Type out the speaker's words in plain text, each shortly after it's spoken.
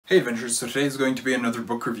Hey Adventurers, so today is going to be another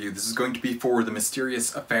book review. This is going to be for The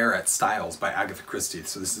Mysterious Affair at Styles by Agatha Christie.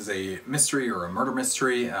 So this is a mystery or a murder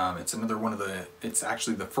mystery. It's another one of it's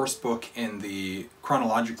actually the first book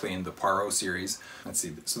chronologically in the Poirot series. Let's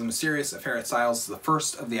see, so The Mysterious Affair at Styles is the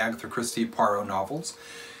first of the Agatha Christie Poirot novels.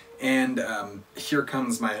 And here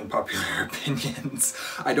comes my unpopular opinions.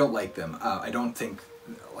 I don't like them. I don't think,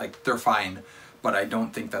 they're fine, but I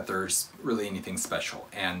don't think that there's really anything special,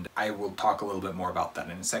 and I will talk a little bit more about that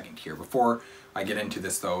in a second here. Before I get into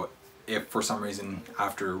this though, if for some reason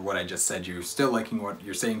after what I just said you're still liking what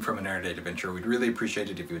you're seeing from an Erudite Adventure, we'd really appreciate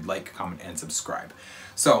it if you would like, comment, and subscribe.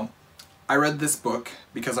 So, I read this book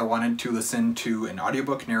because I wanted to listen to an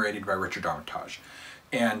audiobook narrated by Richard Armitage,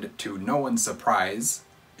 and to no one's surprise,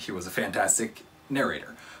 he was a fantastic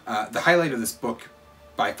narrator. The highlight of this book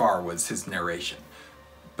by far was his narration.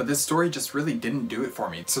 But this story just really didn't do it for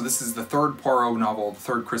me. So this is the third Poirot novel, the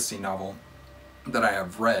third Christie novel that I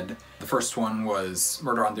have read. The first one was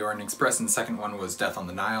Murder on the Orient Express, and the second one was Death on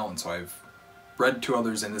the Nile, and so I've read two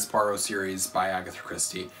others in this Poirot series by Agatha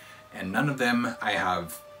Christie, and none of them I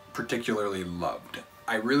have particularly loved.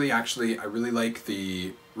 I really like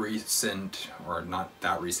the recent, or not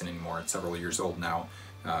that recent anymore, it's several years old now,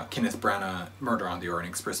 Kenneth Branagh Murder on the Orient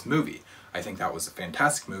Express movie. I think that was a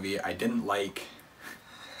fantastic movie. I didn't like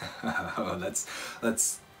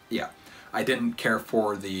yeah. I didn't care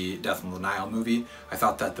for the Death on the Nile movie. I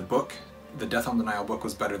thought that the Death on the Nile book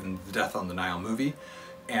was better than the Death on the Nile movie,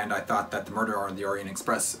 and I thought that the Murder on the Orient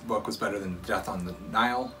Express book was better than the Death on the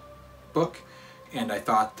Nile book, and I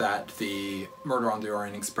thought that the Murder on the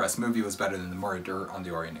Orient Express movie was better than the Murder on the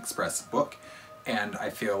Orient Express book, and I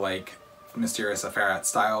feel like Mysterious Affair at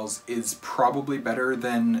Styles is probably better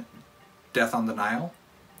than Death on the Nile,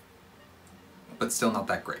 but still not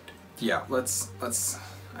that great. Yeah, let's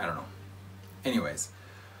I don't know. Anyways,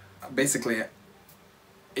 basically,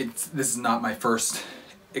 this is not my first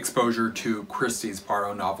exposure to Christie's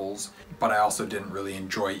Poirot novels, but I also didn't really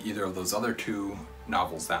enjoy either of those other two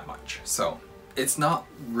novels that much. So, it's not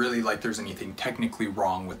really like there's anything technically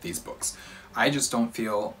wrong with these books. I just don't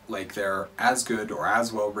feel like they're as good or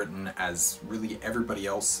as well written as really everybody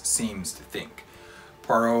else seems to think.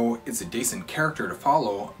 Poirot is a decent character to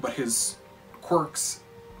follow, but his quirks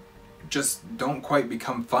just don't quite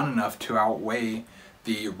become fun enough to outweigh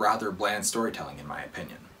the rather bland storytelling, in my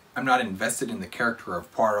opinion. I'm not invested in the character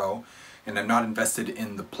of Poirot, and I'm not invested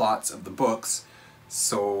in the plots of the books,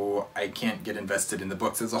 so I can't get invested in the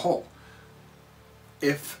books as a whole.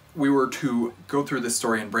 If we were to go through this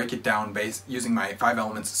story and break it down using my 5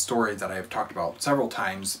 elements of story that I have talked about several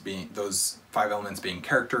times, being those 5 elements being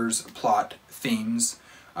characters, plot, themes,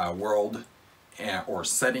 world, or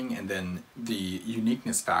setting, and then the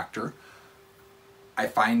uniqueness factor, I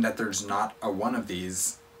find that there's not a one of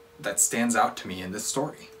these that stands out to me in this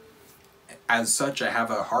story. As such, I have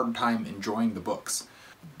a hard time enjoying the books.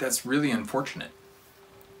 That's really unfortunate,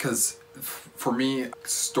 because for me,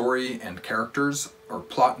 story and characters, or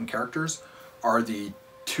plot and characters, are the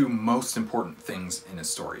two most important things in a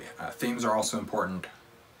story. Themes are also important,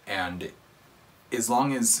 and as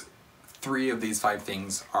long as 3 of these 5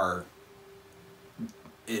 things are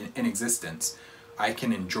in existence, I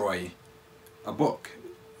can enjoy a book.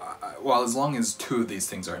 Well, as long as 2 of these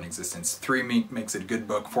things are in existence. 3 makes it a good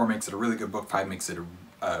book, 4 makes it a really good book, 5 makes it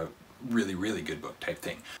a really, really good book type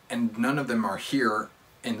thing. And none of them are here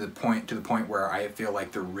to the point where I feel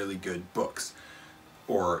like they're really good books,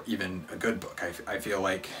 or even a good book. I feel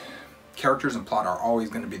like characters and plot are always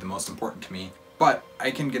going to be the most important to me, but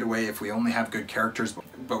I can get away if we only have good characters,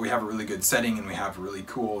 but we have a really good setting and we have a really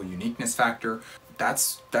cool uniqueness factor.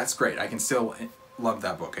 That's great. I can still love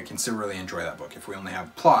that book. I can still really enjoy that book. If we only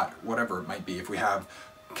have plot, whatever it might be, if we have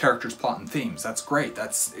characters, plot, and themes, that's great.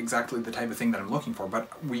 That's exactly the type of thing that I'm looking for. But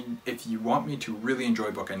if you want me to really enjoy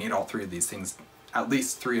a book, I need all 3 of these things, at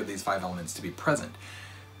least 3 of these 5 elements to be present.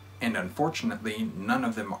 And unfortunately, none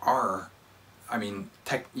of them are. I mean,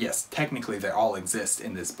 yes, technically they all exist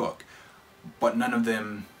in this book, but none of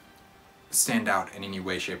them stand out in any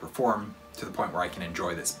way, shape, or form to the point where I can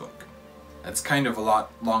enjoy this book. That's kind of a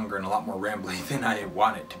lot longer and a lot more rambly than I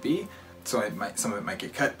want it to be, so some of it might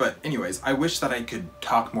get cut, but anyways, I wish that I could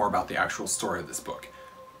talk more about the actual story of this book.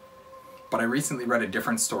 But I recently read a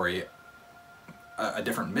different story, a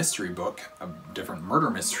different mystery book, a different murder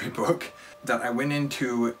mystery book, that I went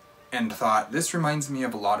into and thought, this reminds me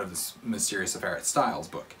of a lot of this Mysterious Affair at Styles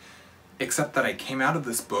book, except that I came out of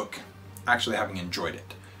this book actually having enjoyed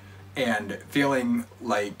it, and feeling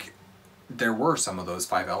like there were some of those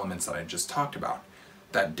 5 elements that I just talked about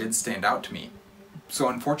that did stand out to me. So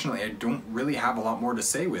unfortunately, I don't really have a lot more to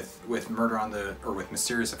say with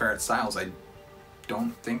Mysterious Affair at Styles. I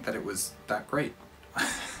don't think that it was that great.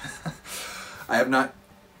 I have not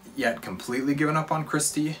yet completely given up on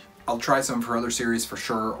Christie. I'll try some of her other series for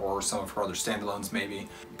sure, or some of her other standalones maybe,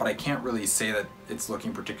 but I can't really say that it's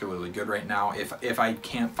looking particularly good right now. If I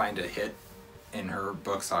can't find a hit in her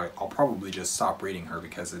books, I'll probably just stop reading her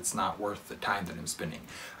because it's not worth the time that I'm spending.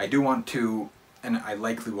 I do want to, and I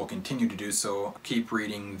likely will continue to do so, keep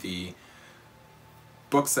reading the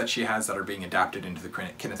books that she has that are being adapted into the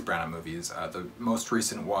Kenneth Branagh movies. The most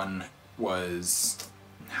recent one was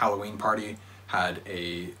Halloween Party,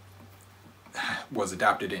 was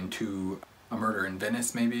adapted into A Murder in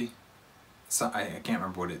Venice, maybe? So, I can't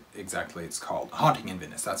remember what exactly it's called. Haunting in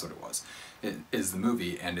Venice, that's what it was. It is the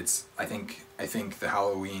movie, and it's, I think the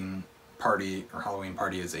Halloween Party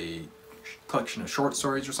is a collection of short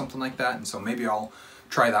stories or something like that, and so maybe I'll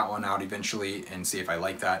try that one out eventually and see if I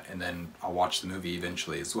like that, and then I'll watch the movie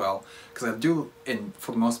eventually as well, because I do,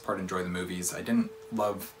 for the most part, enjoy the movies. I didn't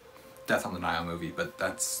love Death on the Nile movie, but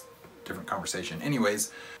that's a different conversation.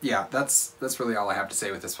 Anyways, yeah, that's really all I have to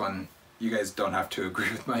say with this one. You guys don't have to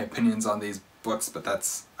agree with my opinions on these books, but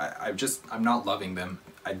I'm not loving them.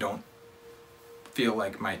 I don't feel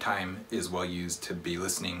like my time is well used to be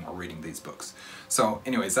listening or reading these books. So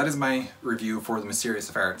anyways, that is my review for The Mysterious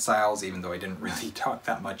Affair at Styles, even though I didn't really talk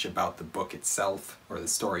that much about the book itself, or the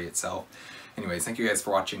story itself. Anyways, thank you guys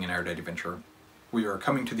for watching an Erudite Adventure. We are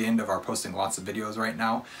coming to the end of our posting lots of videos right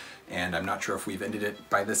now, and I'm not sure if we've ended it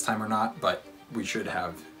by this time or not, but we should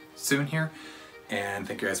have soon here. And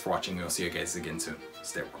thank you guys for watching. We'll see you guys again soon.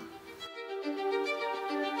 Stay warm.